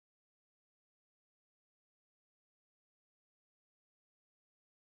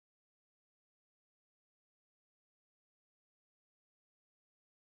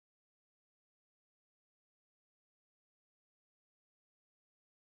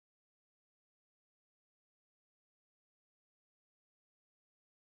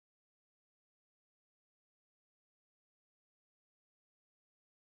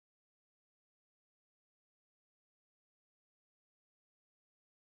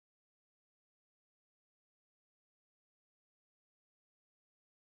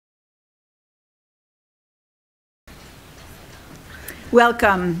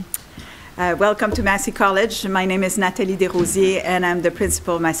Welcome. Welcome to Massey College. My name is Nathalie Desrosiers, and I'm the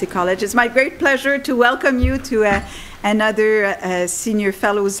principal of Massey College. It's my great pleasure to welcome you to another Senior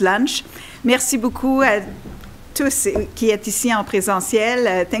Fellows Lunch. Merci beaucoup à tous qui êtes ici en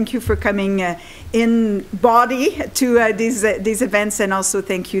présentiel. Thank you for coming in body to these events, and also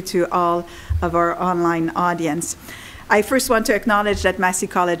thank you to all of our online audience. I first want to acknowledge that Massey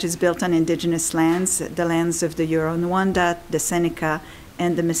College is built on Indigenous lands, the lands of the Huron-Wendat, the Seneca,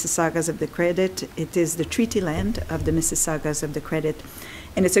 and the Mississaugas of the Credit. It is the treaty land of the Mississaugas of the Credit,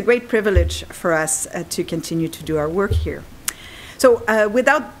 and it's a great privilege for us to continue to do our work here. So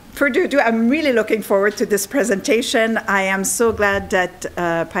without further ado, I'm really looking forward to this presentation. I am so glad that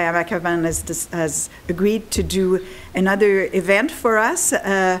Payam Akhavan has agreed to do another event for us.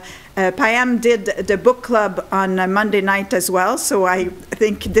 Payam did the book club on Monday night as well, so I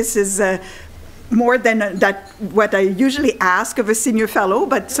think this is more than what I usually ask of a senior fellow,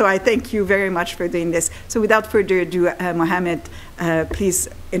 but so I thank you very much for doing this. So without further ado, Mohammed, please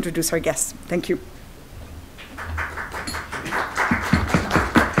introduce our guests. Thank you.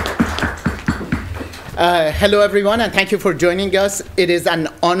 Hello, everyone, and thank you for joining us. It is an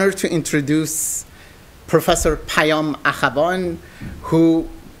honor to introduce Professor Payam Akhavan, who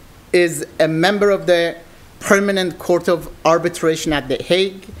is a member of the Permanent Court of Arbitration at The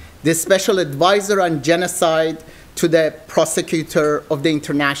Hague, the Special Advisor on Genocide to the Prosecutor of the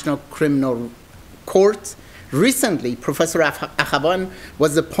International Criminal Court. Recently, Professor Akhavan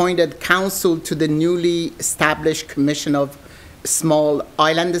was appointed counsel to the newly established Commission of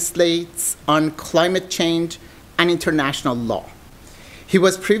SmallIsland States on Climate Change and International Law. He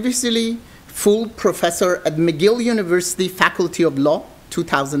was previously full professor at McGill University Faculty of Law,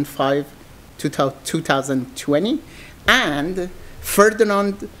 2005 to 2020, and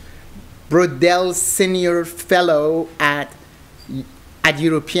Ferdinand Brodel Senior Fellow at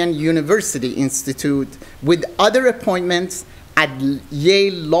European University Institute, with other appointments at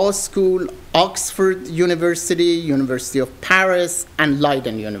Yale Law School, Oxford University, University of Paris, and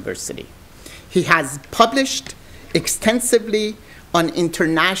Leiden University. He has published extensively on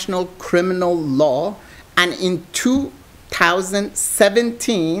international criminal law, and in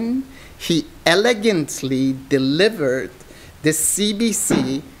 2017, he elegantly delivered the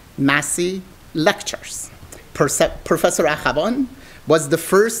CBC Massey Lectures. Professor Akhavan was the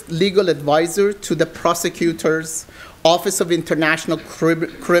first legal advisor to the prosecutor's Office of International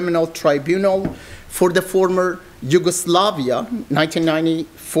Criminal Tribunal for the former Yugoslavia,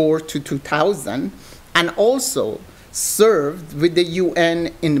 1994 to 2000, and also served with the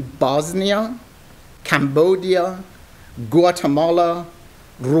UN in Bosnia, Cambodia, Guatemala,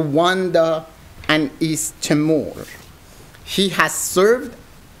 Rwanda, and East Timor. He has served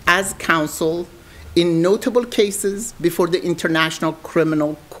as counsel in notable cases before the International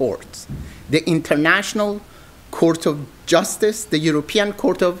Criminal Court, the International Court of Justice, the European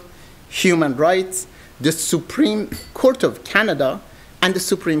Court of Human Rights, the Supreme Court of Canada, and the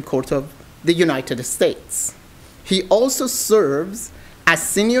Supreme Court of the United States. He also serves as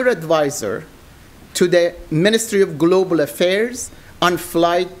senior advisor to the Ministry of Global Affairs on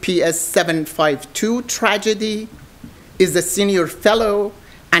Flight PS752 tragedy, is a senior fellow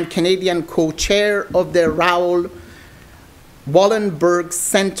and Canadian co-chair of the Raoul Wallenberg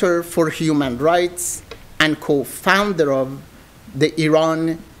Center for Human Rights, and co-founder of the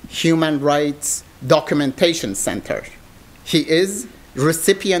Iran Human Rights Documentation Center. He is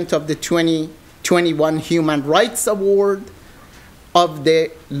recipient of the 2021 Human Rights Award of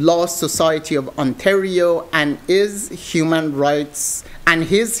the Law Society of Ontario, and his human rights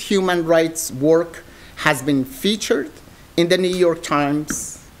work has been featured in the New York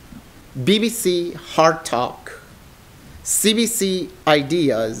Times, BBC Hard Talk, CBC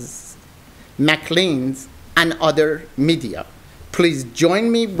Ideas, Maclean's, and other media. Please join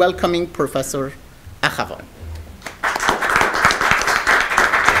me welcoming Professor Akhavan.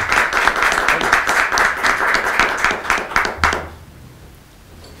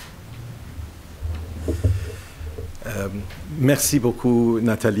 Merci beaucoup,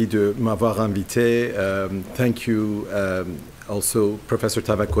 Nathalie, de m'avoir invité. Thank you also, Professor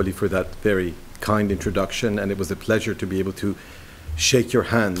Tavakoli, for that very kind introduction, and it was a pleasure to be able to shake your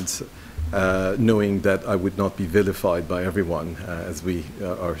hands, knowing that I would not be vilified by everyone as we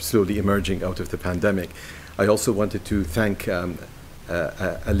are slowly emerging out of the pandemic. I also wanted to thank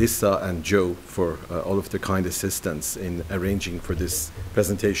Alyssa and Joe for all of their kind assistance in arranging for this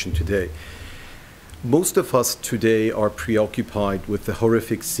presentation today. Most of us today are preoccupied with the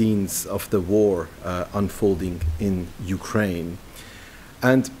horrific scenes of the war unfolding in Ukraine.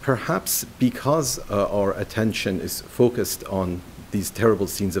 And perhaps because our attention is focused on these terrible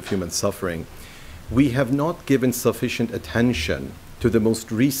scenes of human suffering, we have not given sufficient attention to the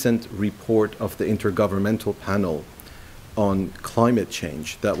most recent report of the Intergovernmental Panel on Climate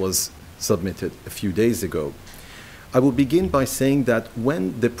Change that was submitted a few days ago. I will begin by saying that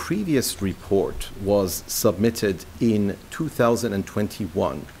when the previous report was submitted in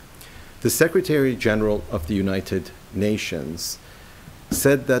 2021, the Secretary General of the United Nations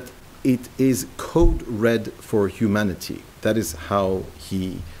said that it is code red for humanity. That is how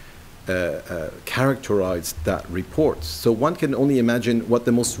he characterized that report. So one can only imagine what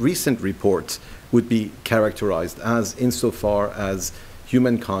the most recent report would be characterized as, insofar as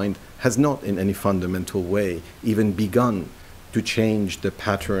humankind has not in any fundamental way even begun to change the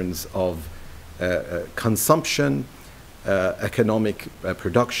patterns of consumption, economic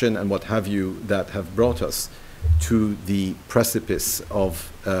production, and what have you, that have brought us to the precipice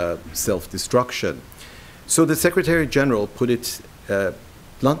of self-destruction. So the Secretary General put it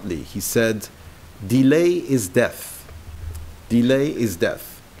bluntly. He said, delay is death. Delay is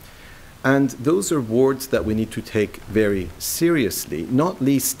death. And those are words that we need to take very seriously, not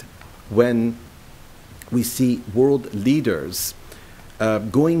least when we see world leaders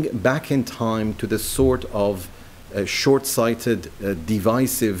going back in time to the sort of short-sighted,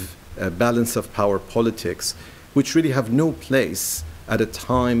 divisive balance of power politics, which really have no place at a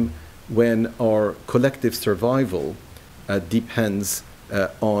time when our collective survival depends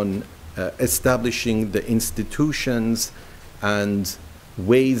on establishing the institutions and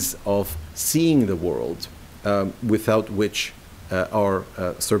ways of seeing the world without which our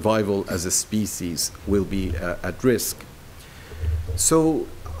survival as a species will be at risk. So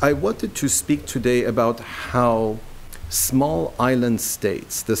I wanted to speak today about how small island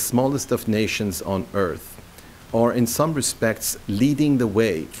states, the smallest of nations on Earth, are in some respects leading the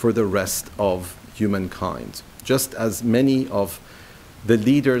way for the rest of humankind. Just as many of the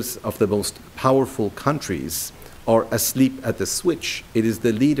leaders of the most powerful countries are asleep at the switch, it is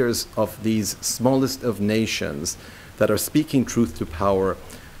the leaders of these smallest of nations that are speaking truth to power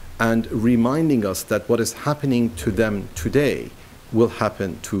and reminding us that what is happening to them today will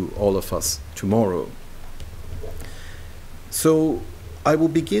happen to all of us tomorrow. So I will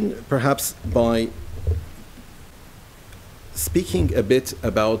begin perhaps by speaking a bit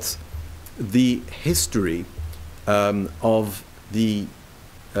about the history of the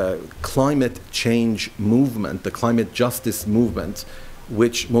climate change movement, the climate justice movement,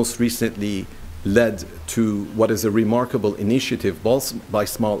 which most recently led to what is a remarkable initiative by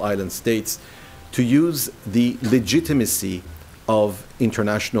small island states to use the legitimacy of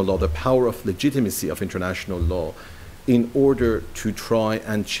international law, the power of legitimacy of international law, in order to try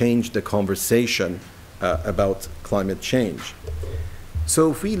and change the conversation about climate change.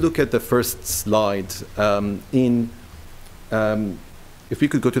 So if we look at the first slide, if we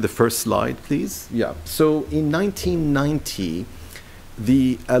could go to the first slide, please. Yeah. So in 1990,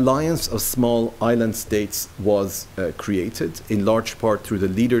 the Alliance of Small Island States was created, in large part through the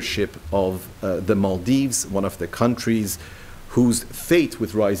leadership of the Maldives, one of the countries whose fate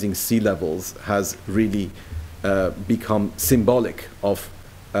with rising sea levels has really become symbolic of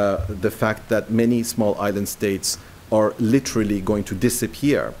the fact that many small island states are literally going to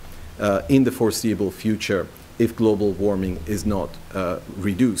disappear in the foreseeable future if global warming is not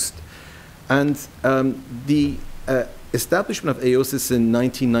reduced. And the establishment of AOSIS in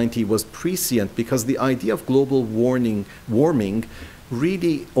 1990 was prescient because the idea of global warming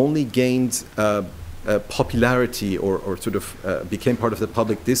really only gained popularity or sort of became part of the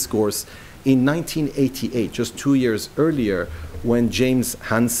public discourse in 1988, just 2 years earlier, when James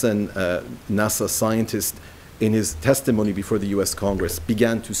Hansen, NASA scientist, in his testimony before the US Congress,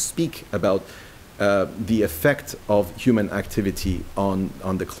 began to speak about the effect of human activity on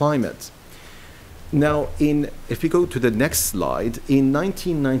the climate. Now, if we go to the next slide, in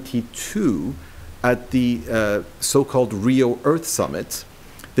 1992, at the so-called Rio Earth Summit,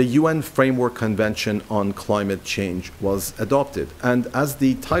 the UN Framework Convention on Climate Change was adopted. And as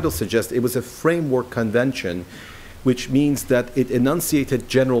the title suggests, it was a framework convention, which means that it enunciated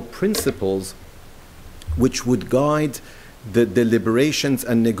general principles which would guide the deliberations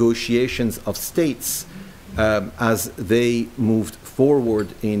and negotiations of states as they moved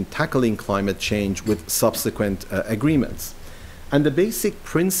forward in tackling climate change with subsequent agreements. And the basic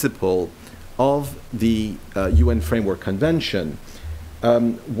principle of the UN Framework Convention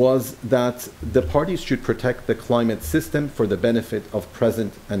was that the parties should protect the climate system for the benefit of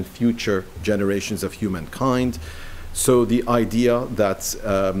present and future generations of humankind. So the idea that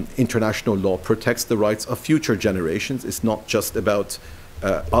international law protects the rights of future generations is not just about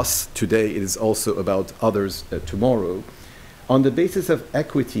us today, it is also about others tomorrow. on the basis of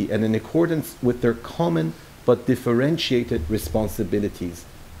equity and in accordance with their common but differentiated responsibilities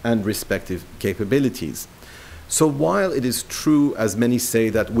and respective capabilities. So while it is true, as many say,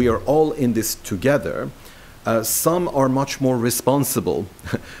 that we are all in this together, some are much more responsible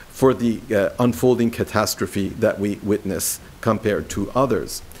for the unfolding catastrophe that we witness compared to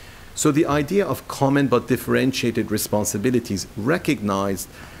others. So the idea of common but differentiated responsibilities recognized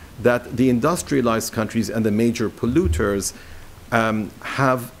that the industrialized countries and the major polluters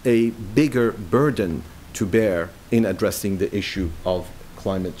have a bigger burden to bear in addressing the issue of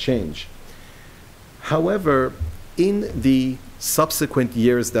climate change. However, in the subsequent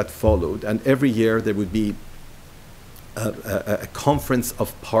years that followed, and every year there would be a conference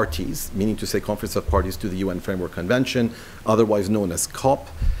of parties, meaning to say conference of parties to the UN Framework Convention, otherwise known as COP.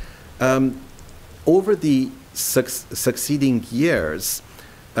 Over the succeeding years,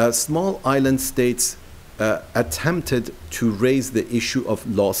 small island states attempted to raise the issue of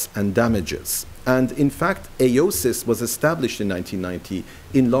loss and damages. And in fact, AOSIS was established in 1990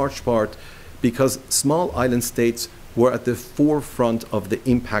 in large part because small island states were at the forefront of the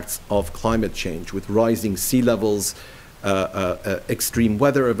impacts of climate change, with rising sea levels, extreme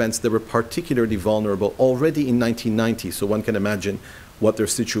weather events. They were particularly vulnerable already in 1990, so one can imagine what their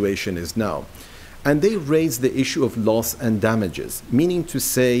situation is now. And they raised the issue of loss and damages, meaning to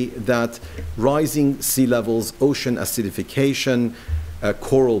say that rising sea levels, ocean acidification,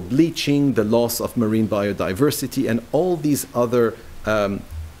 coral bleaching, the loss of marine biodiversity, and all these other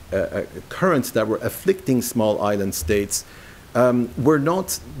currents that were afflicting small island states were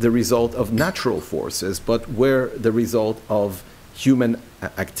not the result of natural forces, but were the result of human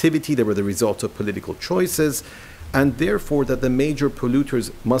activity. They were the result of political choices, and therefore that the major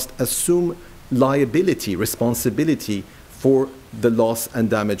polluters must assume liability, responsibility for the loss and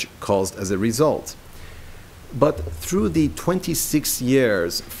damage caused as a result. But through the 26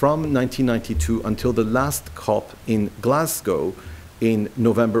 years from 1992 until the last COP in Glasgow in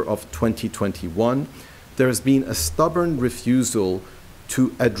November of 2021, there has been a stubborn refusal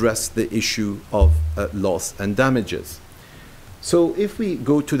to address the issue of loss and damages. So if we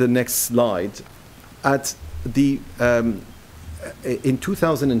go to the next slide, at the in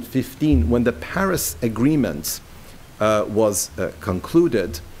 2015, when the Paris Agreement was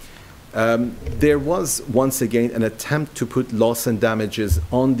concluded, there was once again an attempt to put loss and damages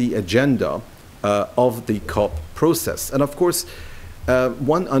on the agenda of the COP process. And of course,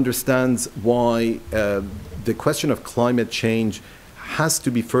 one understands why the question of climate change has to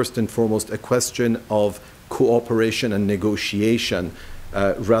be first and foremost a question of cooperation and negotiation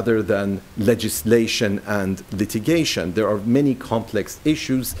rather than legislation and litigation. There are many complex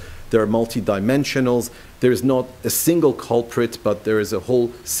issues. There are multidimensionals. There is not a single culprit, but there is a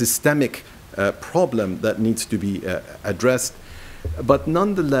whole systemic problem that needs to be addressed. But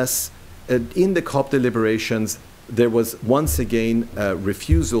nonetheless, in the COP deliberations, there was once again a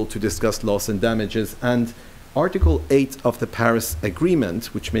refusal to discuss loss and damages. And Article 8 of the Paris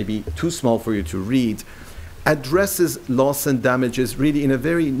Agreement, which may be too small for you to read, addresses loss and damages really in a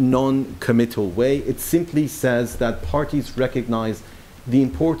very non-committal way. It simply says that parties recognize the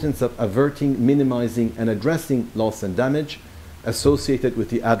importance of averting, minimizing, and addressing loss and damage associated with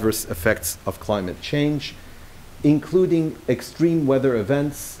the adverse effects of climate change, including extreme weather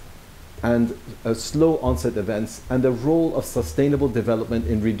events and slow onset events, and the role of sustainable development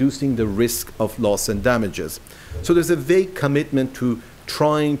in reducing the risk of loss and damages. So there's a vague commitment to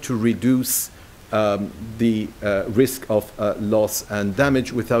trying to reduce the risk of loss and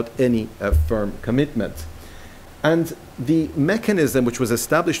damage without any firm commitment. And the mechanism which was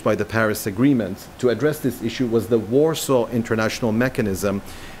established by the Paris Agreement to address this issue was the Warsaw International Mechanism,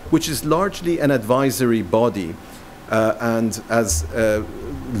 which is largely an advisory body. And as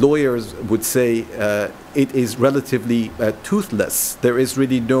lawyers would say, it is relatively toothless. There is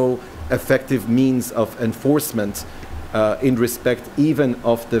really no effective means of enforcement in respect even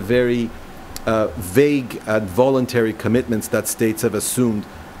of the very vague and voluntary commitments that states have assumed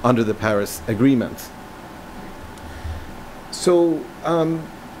under the Paris Agreement. So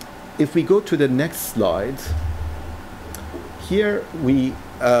if we go to the next slide, here we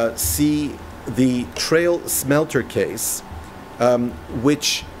see the Trail smelter case,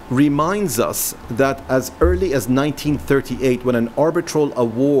 which reminds us that as early as 1938, when an arbitral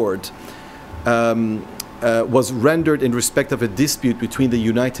award was rendered in respect of a dispute between the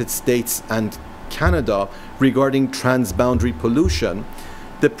United States and Canada regarding transboundary pollution,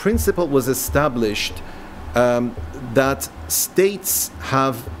 the principle was established that states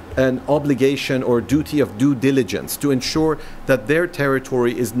have an obligation or duty of due diligence to ensure that their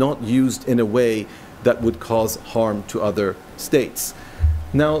territory is not used in a way that would cause harm to other States.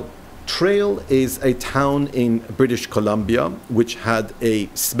 Now, Trail is a town in British Columbia which had a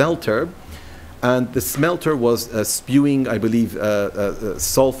smelter, and the smelter was spewing, I believe,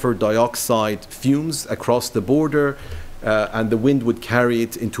 sulfur dioxide fumes across the border, and the wind would carry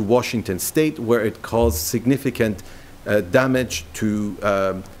it into Washington State, where it caused significant damage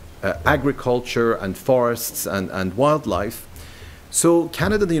to agriculture and forests and wildlife. So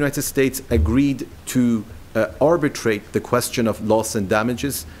Canada and the United States agreed to arbitrate the question of loss and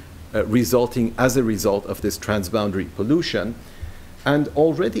damages resulting as a result of this transboundary pollution. And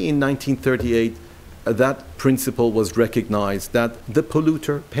already in 1938, that principle was recognized that the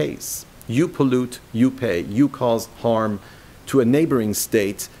polluter pays. You pollute, you pay. You cause harm to a neighboring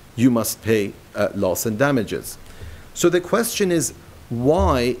state, you must pay loss and damages. So the question is,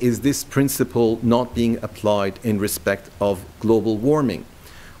 why is this principle not being applied in respect of global warming?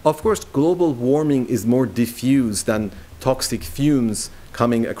 Of course, global warming is more diffuse than toxic fumes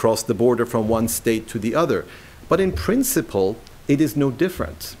coming across the border from one state to the other. But in principle, it is no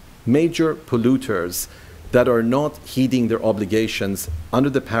different. Major polluters that are not heeding their obligations under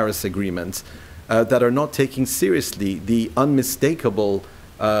the Paris Agreement, that are not taking seriously the unmistakable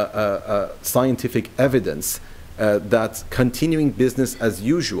scientific evidence that continuing business as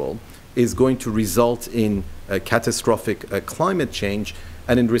usual is going to result in catastrophic climate change,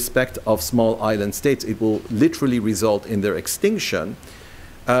 and in respect of small island states, it will literally result in their extinction,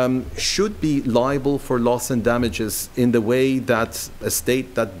 should be liable for loss and damages in the way that a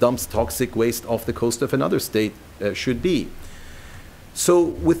state that dumps toxic waste off the coast of another state should be. So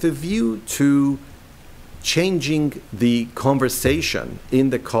with a view to changing the conversation in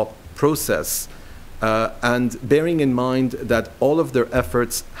the COP process, and bearing in mind that all of their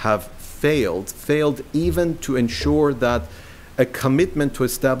efforts have failed even to ensure that a commitment to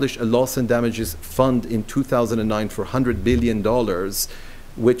establish a loss and damages fund in 2009 for $100 billion,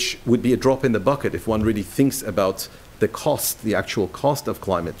 which would be a drop in the bucket if one really thinks about the cost, the actual cost of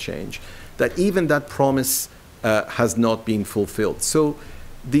climate change, that even that promise has not been fulfilled. So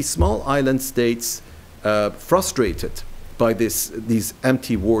the small island states, frustrated by these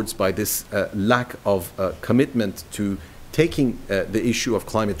empty words, by this lack of commitment to taking the issue of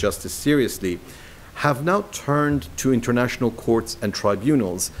climate justice seriously, have now turned to international courts and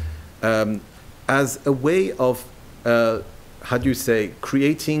tribunals as a way of,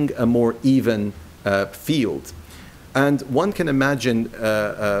 creating a more even field. And one can imagine,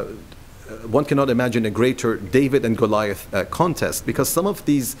 one cannot imagine a greater David and Goliath contest, because some of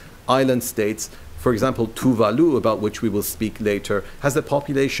these island states, for example, Tuvalu, about which we will speak later, has a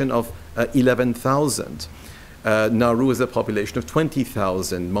population of 11,000. Nauru has a population of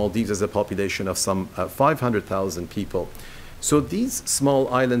 20,000. Maldives has a population of some 500,000 people. So these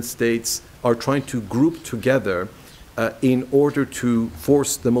small island states are trying to group together in order to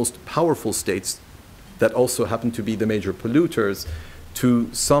force the most powerful states that also happen to be the major polluters to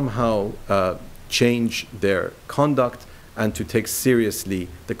somehow change their conduct and to take seriously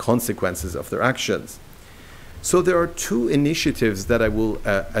the consequences of their actions. So there are two initiatives that I will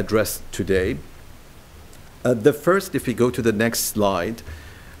address today. The first, if we go to the next slide,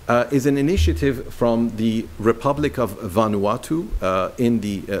 is an initiative from the Republic of Vanuatu in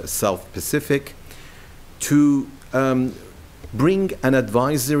the South Pacific to bring an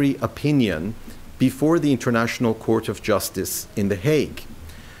advisory opinion before the International Court of Justice in The Hague.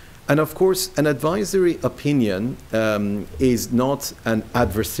 And of course, an advisory opinion is not an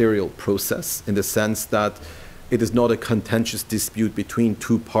adversarial process in the sense that it is not a contentious dispute between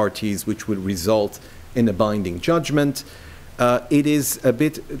two parties which will result in a binding judgment. It is a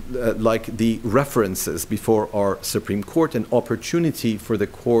bit like the references before our Supreme Court, an opportunity for the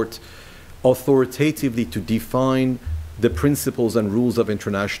court authoritatively to define the principles and rules of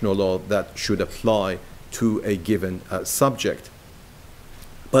international law that should apply to a given subject.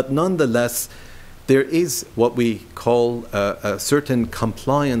 But nonetheless, there is what we call a certain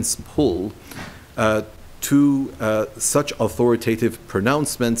compliance pull to such authoritative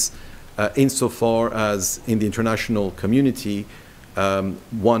pronouncements insofar as in the international community,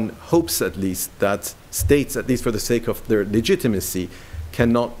 one hopes at least that states, at least for the sake of their legitimacy,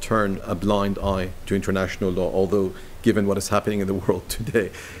 cannot turn a blind eye to international law, although given what is happening in the world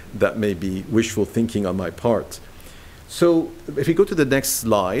today, that may be wishful thinking on my part. So if we go to the next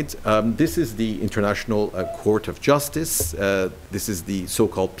slide, this is the International Court of Justice. This is the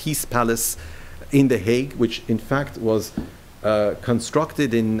so-called Peace Palace in The Hague, which in fact was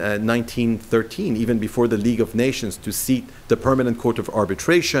constructed in 1913, even before the League of Nations, to seat the Permanent Court of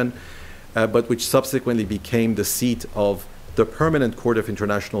Arbitration, but which subsequently became the seat of the Permanent Court of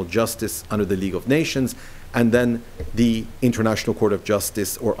International Justice under the League of Nations, and then the International Court of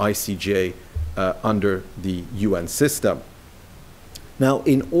Justice, or ICJ, under the UN system. Now,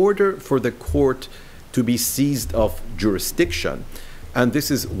 in order for the court to be seized of jurisdiction, and this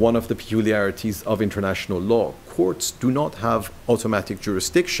is one of the peculiarities of international law, courts do not have automatic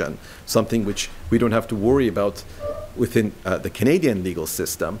jurisdiction, something which we don't have to worry about within the Canadian legal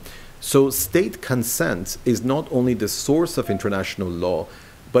system. So state consent is not only the source of international law,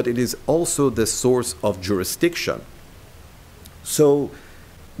 but it is also the source of jurisdiction. So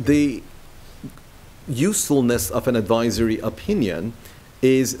the usefulness of an advisory opinion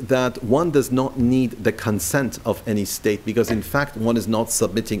is that one does not need the consent of any state, because in fact one is not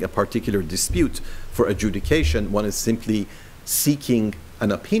submitting a particular dispute for adjudication, one is simply seeking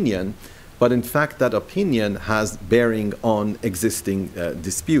an opinion, but in fact that opinion has bearing on existing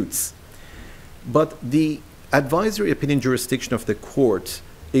disputes. But the advisory opinion jurisdiction of the court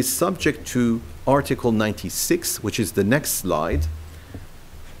is subject to Article 96, which is the next slide.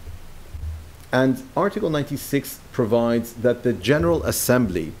 And Article 96 provides that the General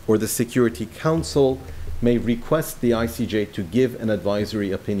Assembly or the Security Council may request the ICJ to give an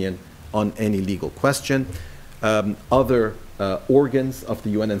advisory opinion on any legal question. Other organs of the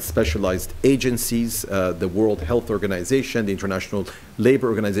UN and specialized agencies, the World Health Organization, the International Labor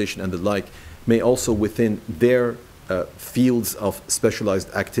Organization, and the like, may also within their fields of specialized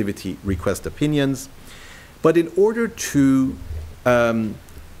activity request opinions. But in order to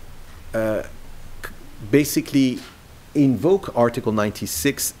basically invoke Article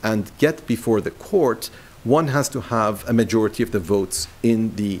 96 and get before the court, one has to have a majority of the votes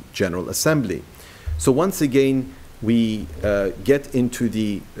in the General Assembly. So once again, we get into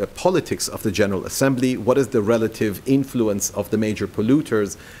the politics of the General Assembly. What is the relative influence of the major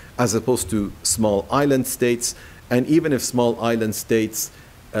polluters as opposed to small island states? And even if small island states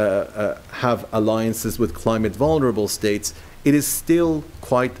have alliances with climate vulnerable states, it is still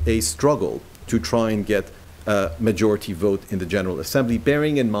quite a struggle to try and get a majority vote in the General Assembly,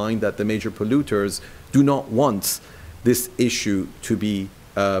 bearing in mind that the major polluters do not want this issue to be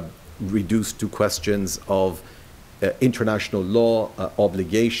reduced to questions of international law,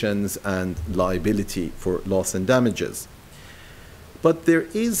 obligations, and liability for loss and damages. But there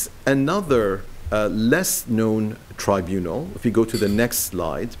is another less known tribunal, if we go to the next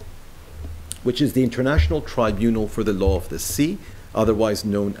slide, which is the International Tribunal for the Law of the Sea, otherwise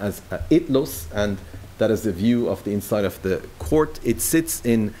known as ITLOS, and that is the view of the inside of the court. It sits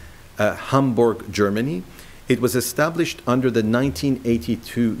in Hamburg, Germany. It was established under the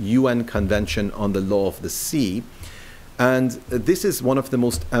 1982 UN Convention on the Law of the Sea, and this is one of the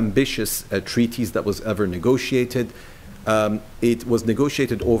most ambitious treaties that was ever negotiated. It was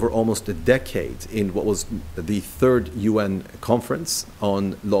negotiated over almost a decade in what was the third UN conference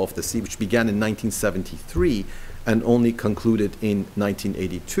on law of the sea, which began in 1973 and only concluded in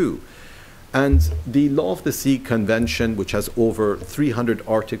 1982. And the Law of the Sea Convention, which has over 300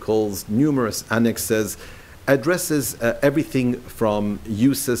 articles, numerous annexes, addresses everything from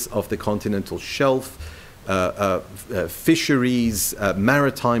uses of the continental shelf, fisheries,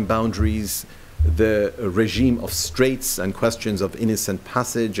 maritime boundaries, the regime of straits and questions of innocent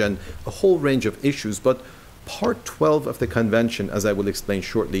passage, and a whole range of issues. But Part 12 of the Convention, as I will explain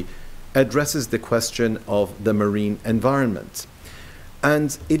shortly, addresses the question of the marine environment.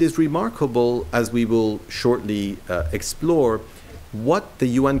 And it is remarkable, as we will shortly explore, what the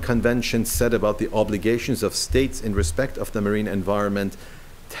UN Convention said about the obligations of states in respect of the marine environment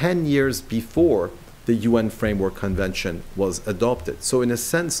 10 years before the UN Framework Convention was adopted. So in a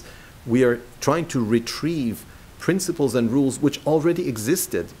sense, we are trying to retrieve principles and rules which already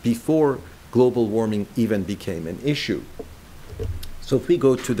existed before global warming even became an issue. So if we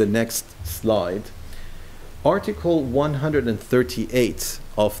go to the next slide, Article 138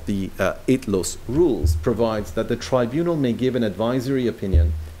 of the ITLOS rules provides that the tribunal may give an advisory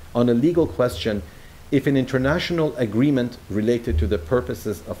opinion on a legal question if an international agreement related to the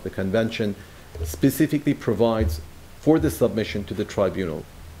purposes of the convention specifically provides for the submission to the tribunal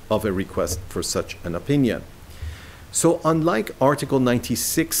of a request for such an opinion. So unlike Article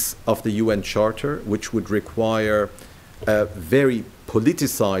 96 of the UN Charter, which would require a very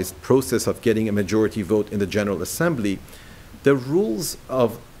politicized process of getting a majority vote in the General Assembly, the rules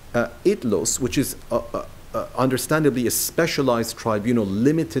of ITLOS, which is understandably a specialized tribunal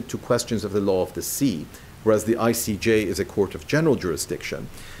limited to questions of the law of the sea, whereas the ICJ is a court of general jurisdiction.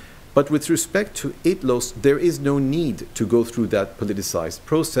 But with respect to ITLOS, there is no need to go through that politicized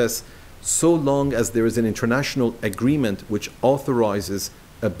process so long as there is an international agreement which authorizes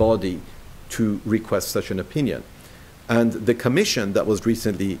a body to request such an opinion. And the commission that was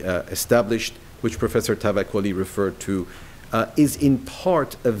recently established, which Professor Tavakkoli referred to, is in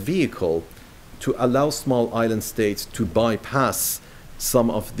part a vehicle to allow small island states to bypass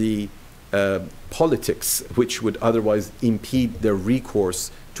some of the politics which would otherwise impede their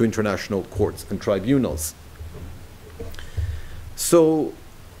recourse to international courts and tribunals. So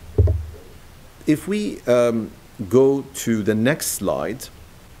if we go to the next slide,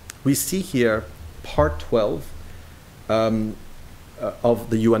 we see here part 12 of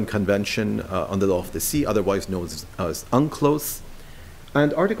the UN Convention on the Law of the Sea, otherwise known as UNCLOS.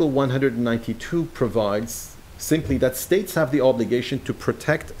 And Article 192 provides simply that states have the obligation to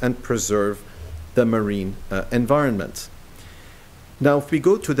protect and preserve the marine environment. Now, if we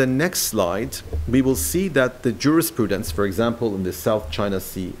go to the next slide, we will see that the jurisprudence, for example, in the South China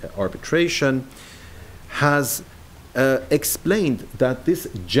Sea arbitration, has explained that this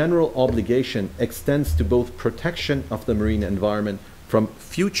general obligation extends to both protection of the marine environment from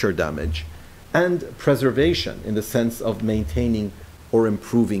future damage and preservation in the sense of maintaining or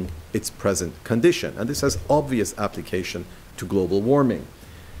improving its present condition. And this has obvious application to global warming.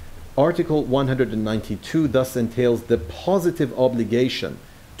 Article 192 thus entails the positive obligation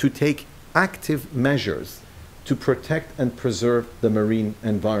to take active measures to protect and preserve the marine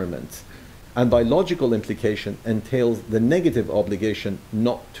environment, and by logical implication entails the negative obligation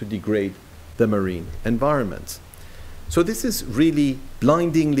not to degrade the marine environment. So this is really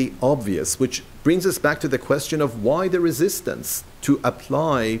blindingly obvious, which brings us back to the question of why the resistance to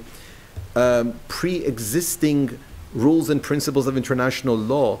apply pre-existing rules and principles of international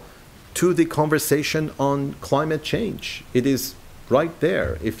law to the conversation on climate change. It is right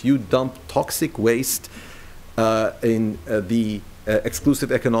there. If you dump toxic waste in the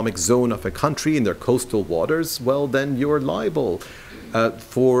exclusive economic zone of a country in their coastal waters, well, then you're liable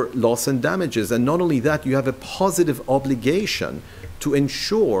for loss and damages. And not only that, you have a positive obligation to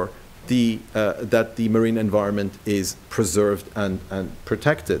ensure that the marine environment is preserved and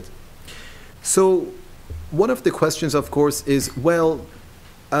protected. So one of the questions, of course, is, well,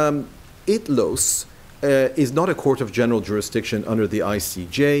 ITLOS is not a court of general jurisdiction under the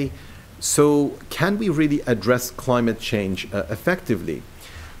ICJ, so can we really address climate change effectively?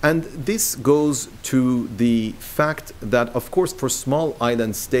 And this goes to the fact that, of course, for small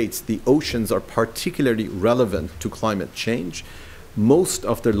island states, the oceans are particularly relevant to climate change. Most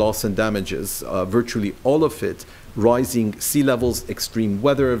of their loss and damages, virtually all of it, rising sea levels, extreme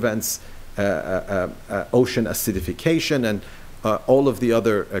weather events, ocean acidification, and all of the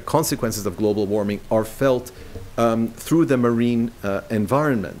other consequences of global warming are felt through the marine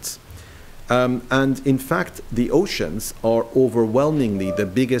environment. And in fact, the oceans are overwhelmingly the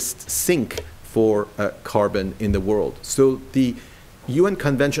biggest sink for carbon in the world. So the UN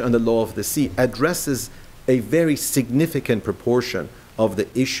Convention on the Law of the Sea addresses a very significant proportion of the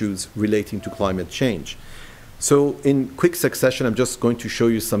issues relating to climate change. So in quick succession, I'm just going to show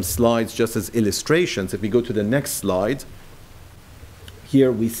you some slides just as illustrations. If we go to the next slide,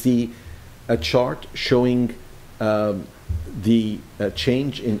 here we see a chart showing the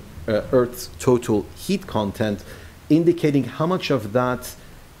change in Earth's total heat content, indicating how much of that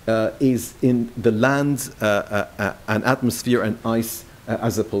is in the land and atmosphere and ice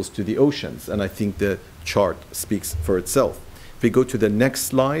as opposed to the oceans. And I think the chart speaks for itself. If we go to the next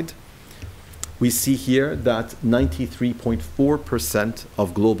slide, we see here that 93.4%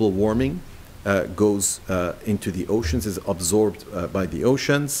 of global warming goes into the oceans, is absorbed by the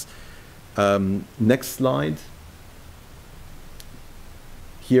oceans. Next slide.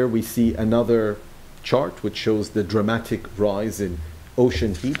 Here we see another chart which shows the dramatic rise in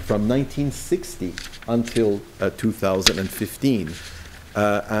ocean heat from 1960 until 2015.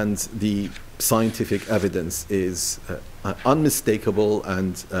 And the scientific evidence is unmistakable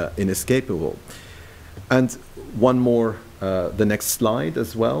and inescapable. And one more, the next slide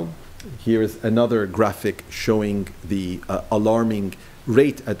as well. Here is another graphic showing the alarming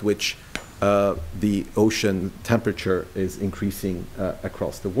rate at which the ocean temperature is increasing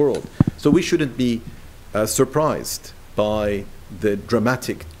across the world. So we shouldn't be surprised by the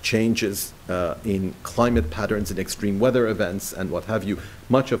dramatic changes in climate patterns and extreme weather events and what have you,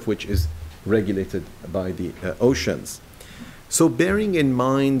 much of which is regulated by the oceans. So bearing in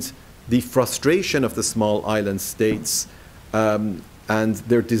mind the frustration of the small island states and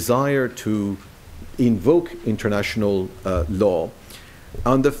their desire to invoke international law,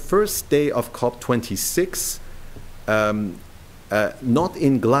 on the first day of COP26, not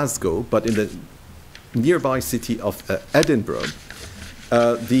in Glasgow, but in the nearby city of Edinburgh,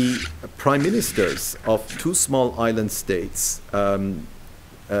 the prime ministers of two small island states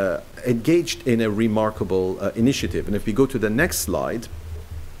engaged in a remarkable initiative. And if we go to the next slide,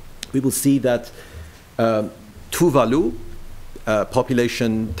 we will see that Tuvalu,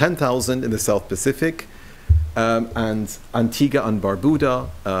 population 10,000 in the South Pacific, and Antigua and Barbuda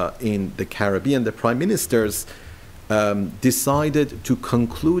in the Caribbean, the prime ministers decided to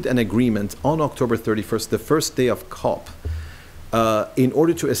conclude an agreement on October 31st, the first day of COP, in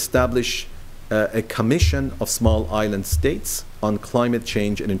order to establish a Commission of Small Island States on climate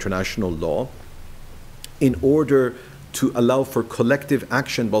change and international law, in order to allow for collective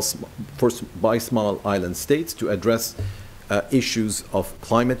action by small island states to address issues of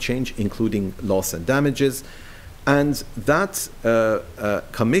climate change, including loss and damages. And that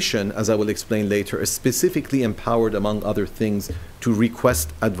commission, as I will explain later, is specifically empowered, among other things, to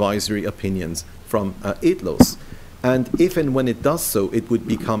request advisory opinions from ITLOs. And if and when it does so, it would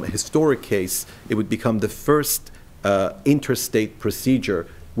become a historic case. It would become the first interstate procedure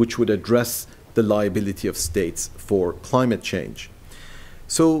which would address the liability of states for climate change.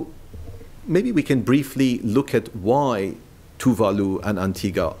 So maybe we can briefly look at why Tuvalu and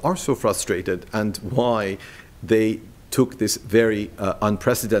Antigua are so frustrated and why they took this very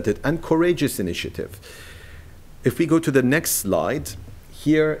unprecedented and courageous initiative. If we go to the next slide,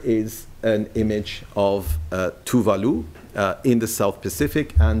 here is an image of Tuvalu in the South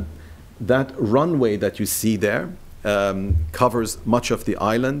Pacific, and that runway that you see there covers much of the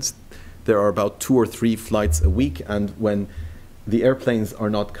island. There are about 2 or 3 flights a week, and when the airplanes are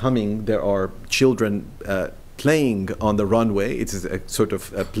not coming, there are children playing on the runway. It is a sort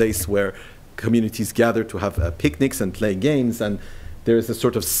of a place where communities gather to have picnics and play games, and there is a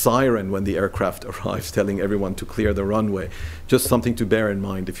sort of siren when the aircraft arrives telling everyone to clear the runway. Just something to bear in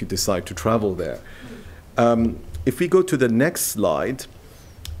mind if you decide to travel there. If we go to the next slide,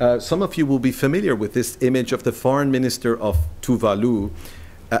 some of you will be familiar with this image of the foreign minister of Tuvalu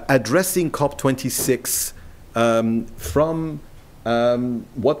addressing COP26 from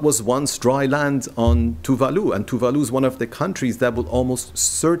what was once dry land on Tuvalu. And Tuvalu is one of the countries that will almost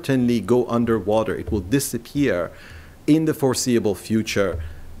certainly go underwater. It will disappear in the foreseeable future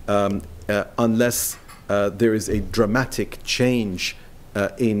unless there is a dramatic change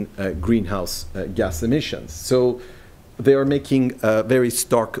in greenhouse gas emissions. So they are making a very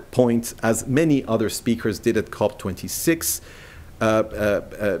stark point, as many other speakers did at COP26.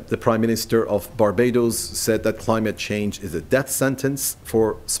 The Prime Minister of Barbados said that climate change is a death sentence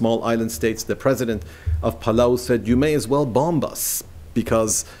for small island states. The President of Palau said, you may as well bomb us,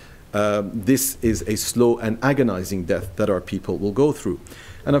 because this is a slow and agonizing death that our people will go through.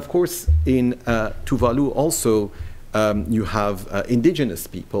 And of course, in Tuvalu also, you have indigenous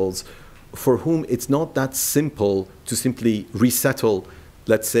peoples for whom it's not that simple to simply resettle,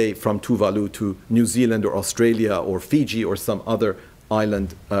 let's say, from Tuvalu to New Zealand or Australia or Fiji or some other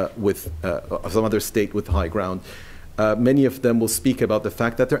island with some other state with high ground. Many of them will speak about the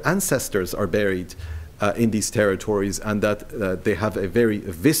fact that their ancestors are buried in these territories, and that they have a very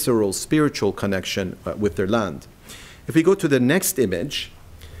visceral spiritual connection with their land. If we go to the next image,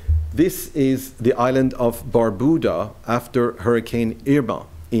 this is the island of Barbuda after Hurricane Irma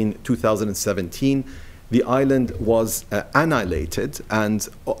in 2017. The island was annihilated, and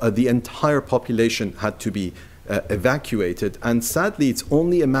the entire population had to be evacuated. And sadly, it's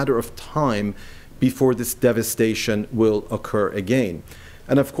only a matter of time before this devastation will occur again.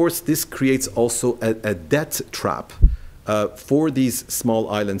 And of course, this creates also a debt trap for these small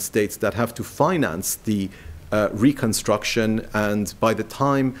island states that have to finance the reconstruction. And by the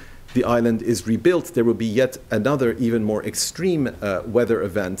time the island is rebuilt, there will be yet another, even more extreme weather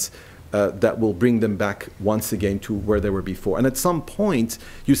event that will bring them back once again to where they were before. And at some point,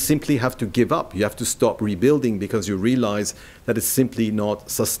 you simply have to give up. You have to stop rebuilding, because you realize that it's simply not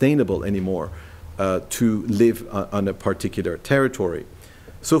sustainable anymore to live on a particular territory.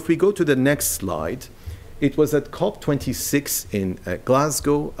 So if we go to the next slide, it was at COP26 in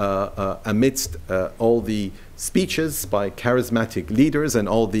Glasgow, amidst all the speeches by charismatic leaders and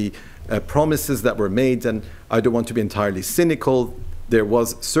all the promises that were made. And I don't want to be entirely cynical. There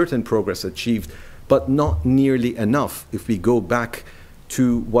was certain progress achieved, but not nearly enough if we go back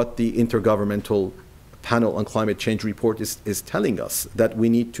to what the Intergovernmental Panel on Climate Change report is telling us, that we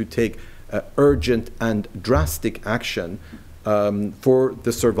need to take urgent and drastic action for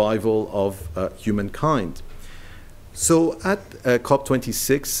the survival of humankind. So at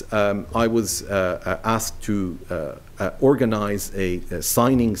COP26, I was asked to organize a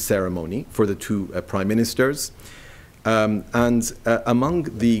signing ceremony for the two prime ministers. And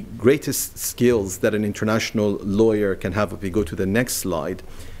among the greatest skills that an international lawyer can have, if we go to the next slide,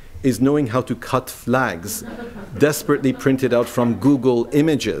 is knowing how to cut flags desperately printed out from Google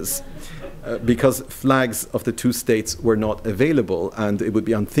Images because flags of the two states were not available, and it would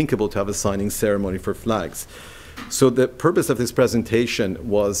be unthinkable to have a signing ceremony for flags. So the purpose of this presentation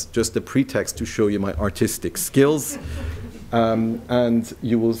was just a pretext to show you my artistic skills. And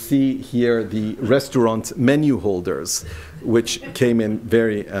you will see here the restaurant menu holders, which came in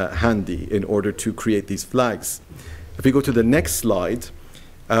very handy in order to create these flags. If we go to the next slide,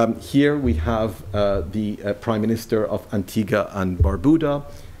 here we have the Prime Minister of Antigua and Barbuda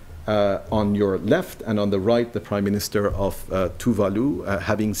on your left, and on the right, the Prime Minister of Tuvalu,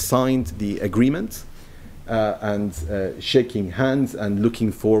 having signed the agreement and shaking hands and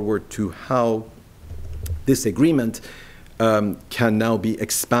looking forward to how this agreement can now be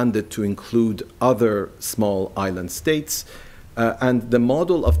expanded to include other small island states. And the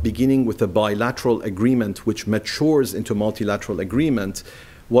model of beginning with a bilateral agreement which matures into multilateral agreement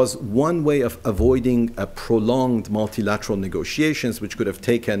was one way of avoiding prolonged multilateral negotiations, which could have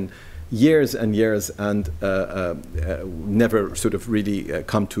taken years and years and never sort of really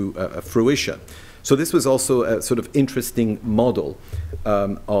come to fruition. So this was also a sort of interesting model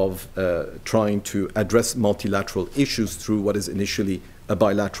of trying to address multilateral issues through what is initially a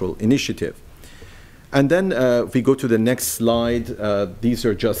bilateral initiative. And then if we go to the next slide, these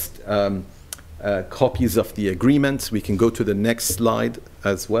are just copies of the agreements. We can go to the next slide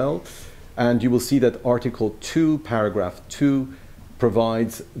as well. And you will see that Article 2, Paragraph 2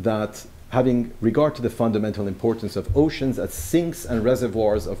 provides that having regard to the fundamental importance of oceans as sinks and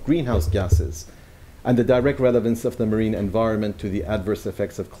reservoirs of greenhouse gases, and the direct relevance of the marine environment to the adverse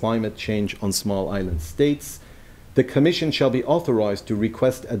effects of climate change on small island states, the Commission shall be authorized to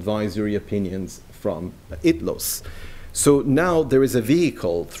request advisory opinions from ITLOS. So now there is a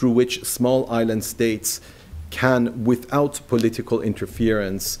vehicle through which small island states can, without political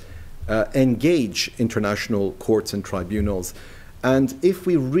interference, engage international courts and tribunals. And if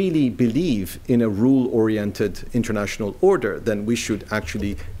we really believe in a rule-oriented international order, then we should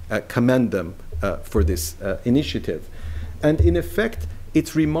actually commend them for this initiative. And in effect,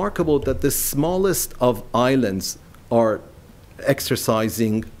 it's remarkable that the smallest of islands are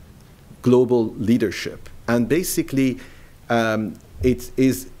exercising global leadership. And basically, it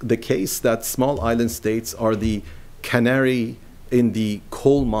is the case that small island states are the canary in the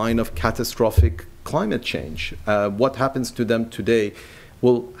coal mine of catastrophic climate change. What happens to them today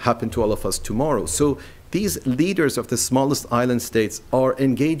will happen to all of us tomorrow. So these leaders of the smallest island states are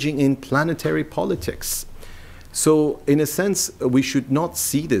engaging in planetary politics. So in a sense, we should not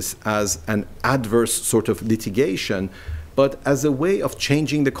see this as an adverse sort of litigation, but as a way of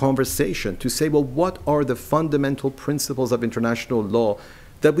changing the conversation to say, well, what are the fundamental principles of international law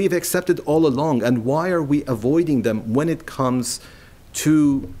that we've accepted all along, and why are we avoiding them when it comes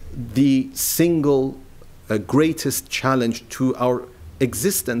to the single greatest challenge to our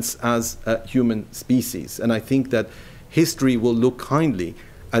existence as a human species? And I think that history will look kindly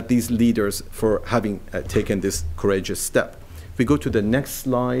at these leaders for having taken this courageous step. If we go to the next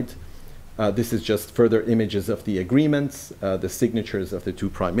slide, this is just further images of the agreements, the signatures of the two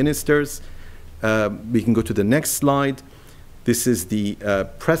prime ministers. We can go to the next slide. This is the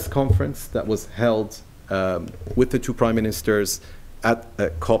press conference that was held with the two prime ministers at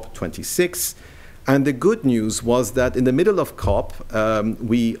COP26. And the good news was that in the middle of COP,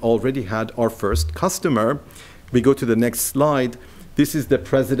 we already had our first customer. We go to the next slide. This is the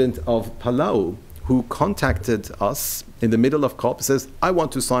president of Palau, who contacted us in the middle of COP, says, I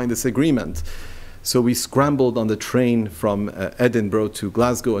want to sign this agreement. So we scrambled on the train from Edinburgh to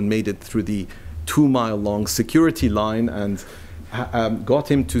Glasgow and made it through the 2-mile-long security line and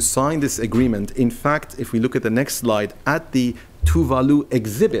got him to sign this agreement. In fact, if we look at the next slide, at the Tuvalu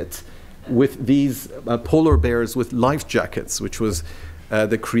exhibit with these polar bears with life jackets, which was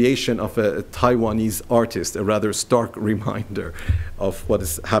the creation of a Taiwanese artist, a rather stark reminder of what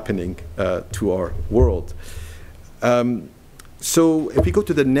is happening to our world. So if we go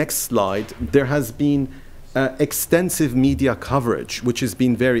to the next slide, there has been extensive media coverage, which has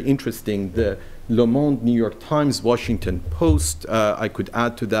been very interesting. The Le Monde, New York Times, Washington Post, I could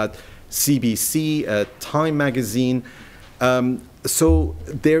add to that, CBC, Time Magazine. So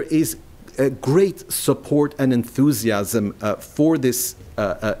there is a great support and enthusiasm for this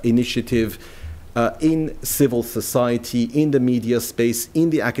initiative in civil society, in the media space, in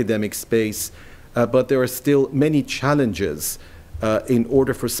the academic space, but there are still many challenges in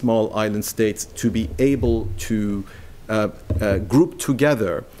order for small island states to be able to group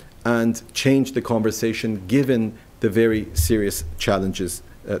together and change the conversation given the very serious challenges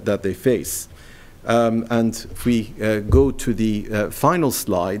that they face. And if we go to the final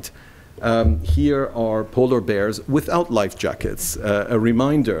slide, here are polar bears without life jackets, a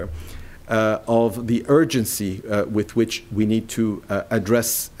reminder of the urgency with which we need to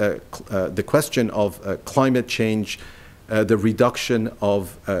address the question of climate change, the reduction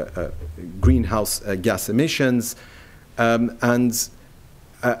of greenhouse gas emissions, and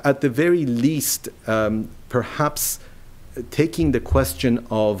at the very least, perhaps taking the question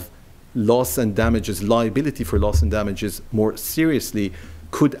of loss and damages, liability for loss and damages more seriously,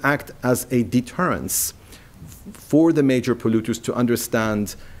 could act as a deterrence for the major polluters to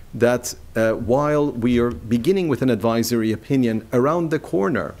understand that while we are beginning with an advisory opinion, around the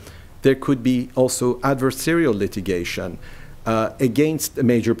corner there could be also adversarial litigation against the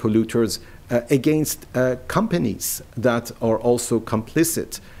major polluters, against companies that are also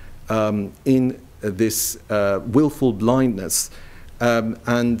complicit in this willful blindness.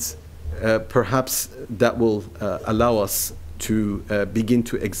 And perhaps that will allow us to begin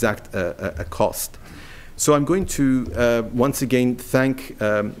to exact a cost. So I'm going to once again thank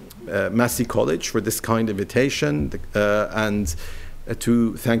Massey College for this kind invitation and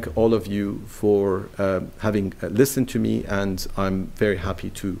to thank all of you for having listened to me, and I'm very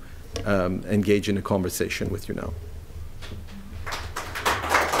happy to engage in a conversation with you now.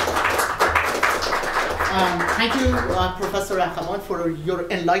 Thank you, Professor Akhavan, for your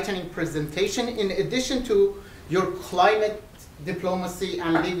enlightening presentation. In addition to your climate diplomacy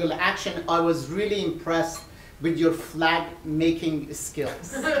and legal action, I was really impressed with your flag-making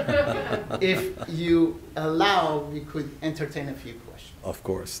skills. If you allow, we could entertain a few questions. Of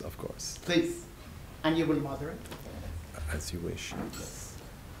course, of course. Please. And you will moderate? As you wish. Yes.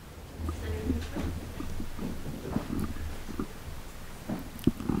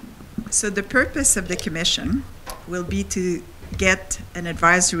 So the purpose of the commission will be to get an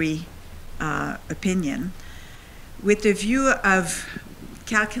advisory opinion with the view of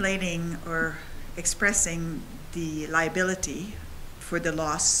calculating or expressing the liability for the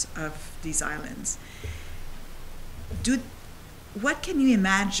loss of these islands. What can you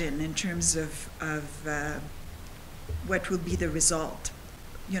imagine in terms of what will be the result?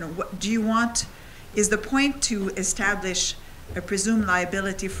 You know, what do you want? Is the point to establish a presumed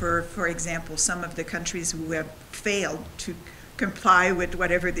liability for example, some of the countries who have failed to comply with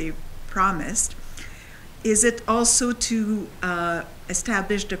whatever they promised? Is it also to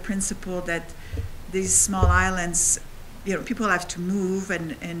establish the principle that these small islands, you know, people have to move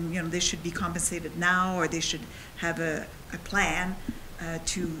and you know, they should be compensated now, or they should have a plan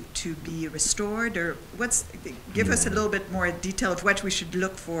to be restored? Or give us a little bit more detail of what we should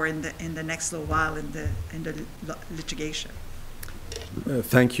look for in the next little while in the litigation.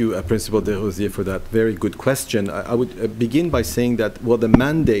 Thank you, Principal Desrosiers, for that very good question. I would begin by saying that, well, the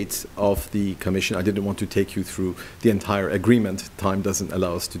mandate of the Commission, I didn't want to take you through the entire agreement. Time doesn't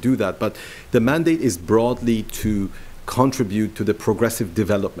allow us to do that. But the mandate is broadly to contribute to the progressive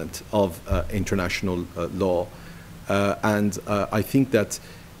development of international law. And I think that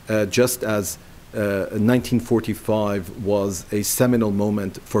just as 1945 was a seminal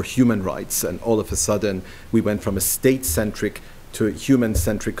moment for human rights, and all of a sudden we went from a state-centric to a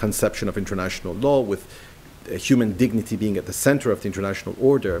human-centric conception of international law, with human dignity being at the center of the international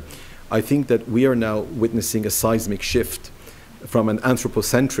order, I think that we are now witnessing a seismic shift from an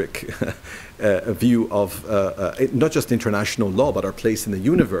anthropocentric view of not just international law, but our place in the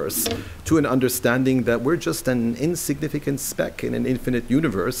universe, to an understanding that we're just an insignificant speck in an infinite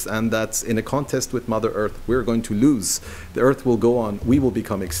universe, and that in a contest with Mother Earth, we're going to lose. The Earth will go on, we will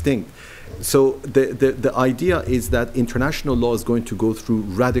become extinct. So the idea is that international law is going to go through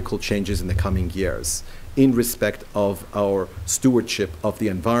radical changes in the coming years in respect of our stewardship of the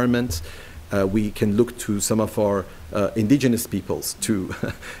environment. We can look to some of our indigenous peoples to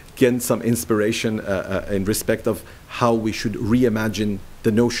get some inspiration in respect of how we should reimagine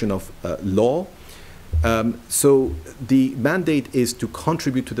the notion of law. So the mandate is to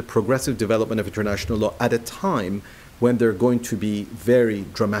contribute to the progressive development of international law at a time when there are going to be very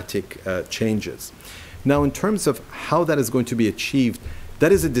dramatic changes. Now, in terms of how that is going to be achieved,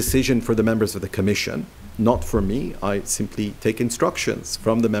 that is a decision for the members of the Commission, not for me. I simply take instructions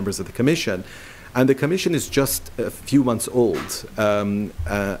from the members of the Commission. And the Commission is just a few months old,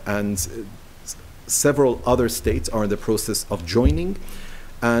 and several other states are in the process of joining.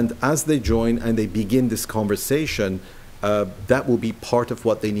 And as they join and they begin this conversation, that will be part of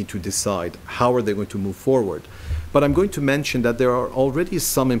what they need to decide. How are they going to move forward? But I'm going to mention that there are already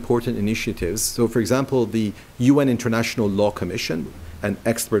some important initiatives. So, for example, the UN International Law Commission, an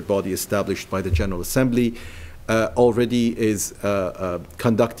expert body established by the General Assembly, already is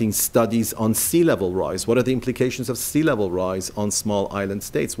conducting studies on sea level rise. What are the implications of sea level rise on small island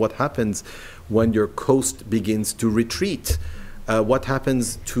states? What happens when your coast begins to retreat? What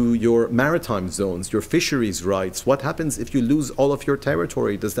happens to your maritime zones, your fisheries rights? What happens if you lose all of your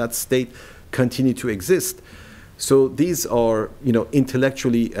territory? Does that state continue to exist? So these are,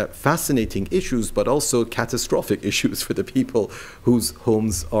 intellectually fascinating issues, but also catastrophic issues for the people whose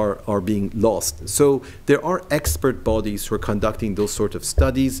homes are being lost. So there are expert bodies who are conducting those sort of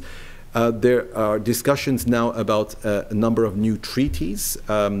studies. There are discussions now about a number of new treaties.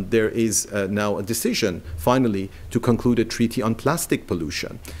 There is now a decision, finally, to conclude a treaty on plastic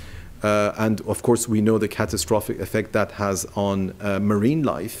pollution. And of course, we know the catastrophic effect that has on marine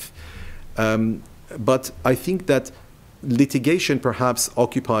life. But I think that litigation perhaps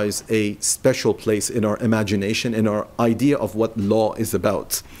occupies a special place in our imagination, in our idea of what law is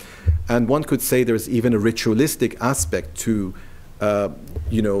about. And one could say there's even a ritualistic aspect to,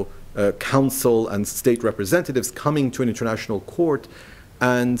 council and state representatives coming to an international court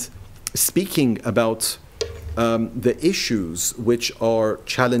and speaking about the issues which are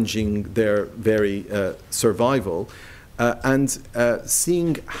challenging their very survival, and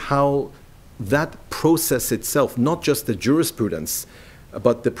seeing how that process itself, not just the jurisprudence,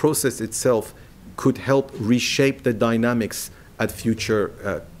 but the process itself could help reshape the dynamics at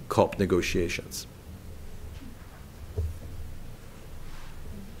future COP negotiations.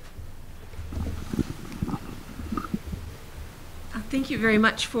 Thank you very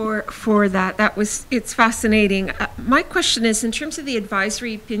much for that. It's fascinating. My question is, in terms of the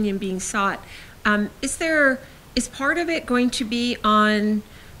advisory opinion being sought, is part of it going to be on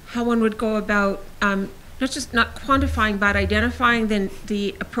how one would go about not quantifying, but identifying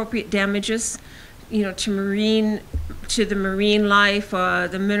the appropriate damages, to the marine life,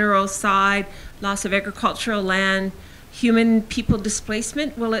 the mineral side, loss of agricultural land, human people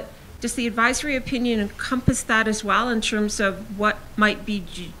displacement? Does the advisory opinion encompass that as well in terms of what might be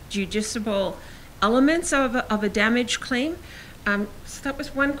judiciable elements of a damage claim? So that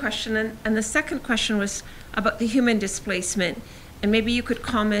was one question. And the second question was about the human displacement. And maybe you could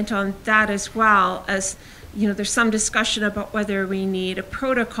comment on that as well, as there's some discussion about whether we need a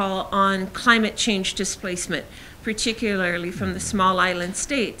protocol on climate change displacement, particularly from the small island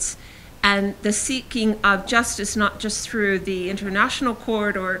states, and the seeking of justice not just through the international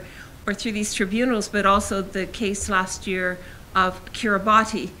court or through these tribunals, but also the case last year of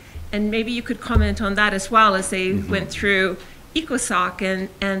Kiribati. And maybe you could comment on that as well, as they went through ECOSOC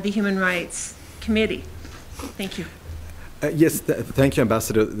and the Human Rights Committee. Thank you. Yes, thank you,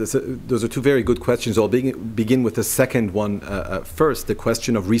 Ambassador. Those are two very good questions. I'll begin with the second one first, the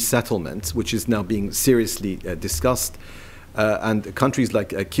question of resettlement, which is now being seriously discussed. And countries like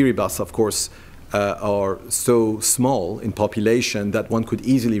Kiribati, of course, are so small in population that one could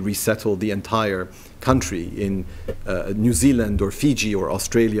easily resettle the entire country in New Zealand or Fiji or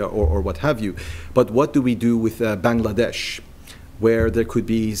Australia or what have you. But what do we do with Bangladesh, where there could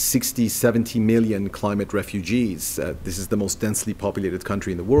be 60, 70 million climate refugees? This is the most densely populated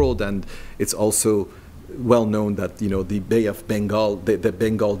country in the world, and it's also well known that the Bay of Bengal, the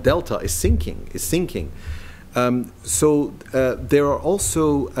Bengal Delta is sinking. So there are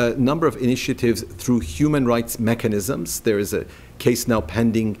also a number of initiatives through human rights mechanisms. There is a case now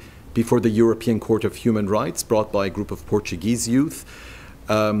pending before the European Court of Human Rights brought by a group of Portuguese youth.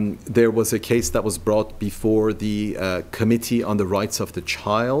 There was a case that was brought before the Committee on the Rights of the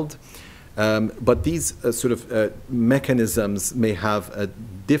Child. But these mechanisms may have a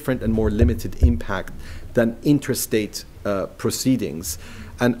different and more limited impact than interstate proceedings.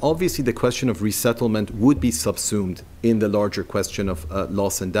 And obviously the question of resettlement would be subsumed in the larger question of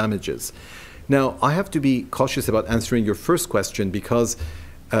loss and damages. Now, I have to be cautious about answering your first question because,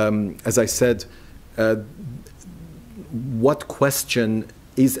 as I said, what question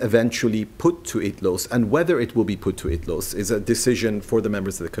is eventually put to ITLOS and whether it will be put to ITLOS is a decision for the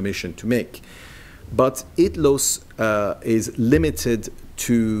members of the Commission to make. But ITLOS is limited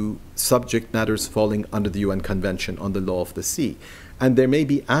to subject matters falling under the UN Convention on the Law of the Sea. And there may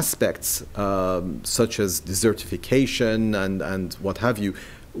be aspects such as desertification and what have you,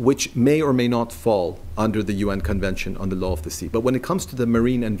 which may or may not fall under the UN Convention on the Law of the Sea. But when it comes to the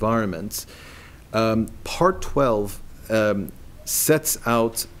marine environment, Part 12 sets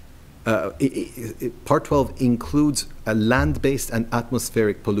out, Part 12 includes a land-based and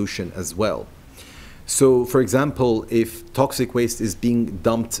atmospheric pollution as well. So, for example, if toxic waste is being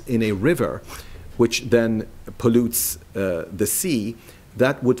dumped in a river, which then pollutes the sea,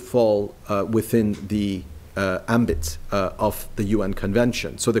 that would fall within the ambit of the UN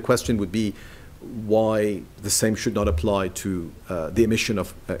Convention. So the question would be, why the same should not apply to the emission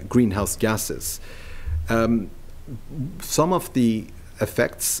of greenhouse gases. Some of the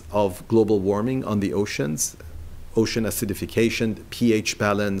effects of global warming on the oceans, ocean acidification, pH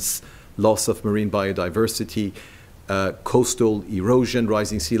balance, loss of marine biodiversity, coastal erosion,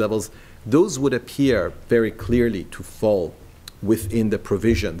 rising sea levels, those would appear very clearly to fall within the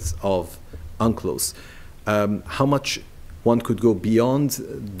provisions of UNCLOS. How much one could go beyond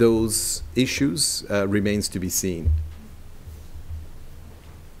those issues remains to be seen.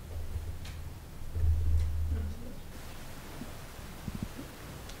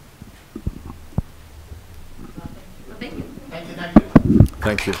 Thank you. Thank you.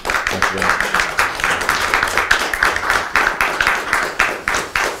 Thank you. Thank you very much.